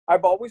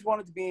I've always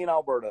wanted to be in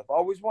Alberta. I've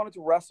always wanted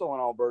to wrestle in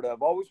Alberta.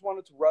 I've always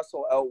wanted to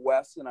wrestle out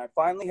west, and I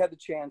finally had the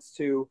chance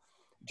to,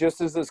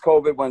 just as this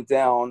COVID went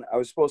down. I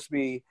was supposed to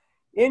be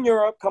in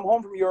Europe, come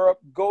home from Europe,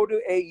 go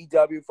to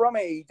AEW, from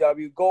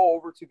AEW, go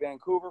over to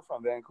Vancouver,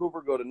 from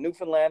Vancouver, go to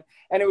Newfoundland,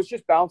 and it was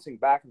just bouncing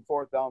back and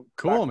forth,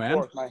 cool,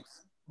 man.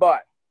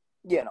 But,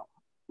 you know,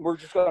 we're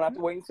just going to have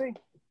to wait and see.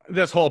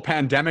 This whole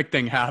pandemic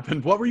thing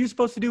happened. What were you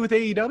supposed to do with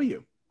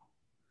AEW?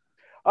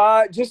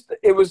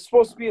 It was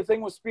supposed to be a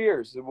thing with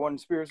Spears. When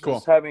Spears Cool.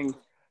 was having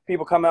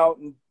people come out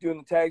and doing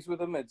the tags with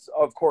him, it's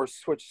of course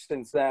switched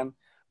since then.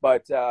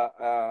 But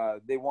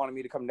they wanted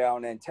me to come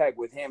down and tag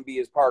with him, be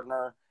his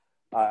partner,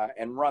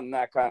 and run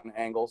that kind of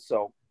angle.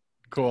 So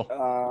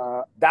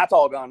cool. That's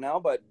all gone now.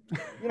 But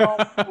you know,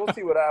 we'll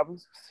see what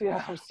happens. See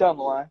how it's down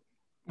the line.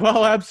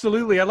 Well,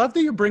 absolutely. I love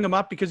that you bring him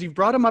up because you've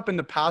brought him up in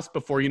the past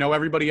before. You know,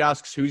 everybody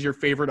asks who's your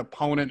favorite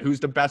opponent, who's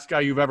the best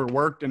guy you've ever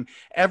worked. And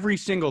every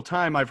single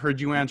time I've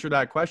heard you answer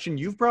that question,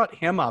 you've brought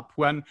him up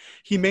when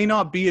he may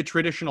not be a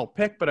traditional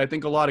pick, but I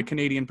think a lot of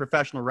Canadian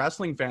professional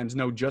wrestling fans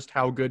know just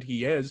how good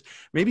he is.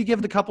 Maybe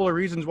give the couple of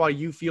reasons why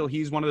you feel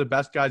he's one of the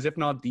best guys, if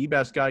not the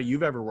best guy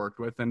you've ever worked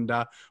with, and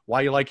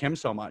why you like him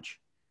so much.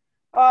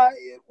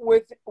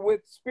 With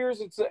Spears,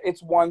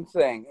 it's one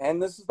thing.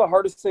 And this is the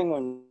hardest thing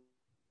when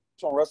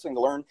wrestling to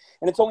learn,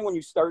 and it's only when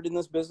you start in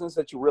this business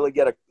that you really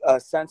get a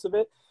sense of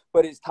it,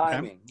 but his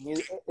timing.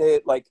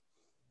 Like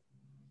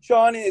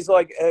Shawn is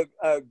like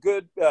a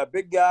good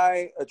big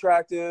guy,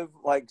 attractive,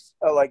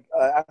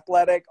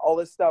 athletic, all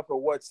this stuff, but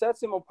what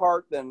sets him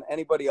apart than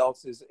anybody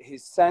else is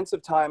his sense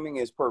of timing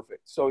is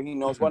perfect. So he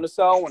knows when to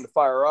sell, when to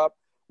fire up,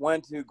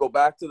 when to go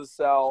back to the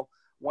sell,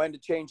 when to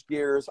change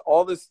gears,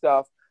 all this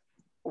stuff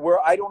where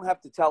I don't have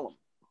to tell him.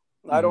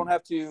 I don't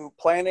have to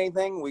plan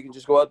anything. We can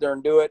just go out there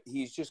and do it.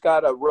 He's just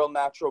got a real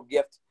natural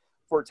gift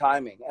for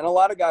timing. And a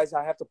lot of guys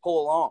I have to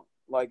pull along.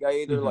 Like I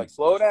either like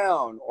slow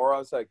down or I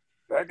was like,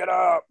 back it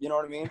up. You know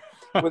what I mean?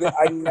 With it,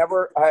 I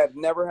have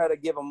never had to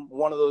give him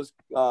one of those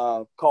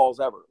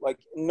calls ever. Like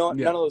none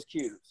of those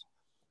cues.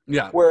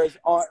 Yeah. Whereas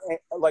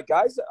like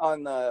guys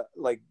on the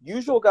like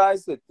usual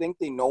guys that think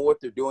they know what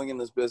they're doing in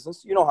this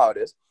business, you know how it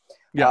is.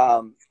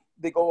 Yeah.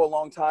 They go a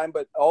long time,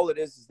 but all it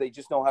is they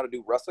just know how to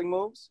do wrestling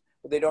moves.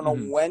 But they don't know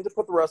when to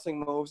put the wrestling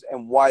moves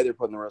and why they're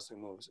putting the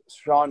wrestling moves.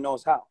 Shawn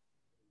knows how.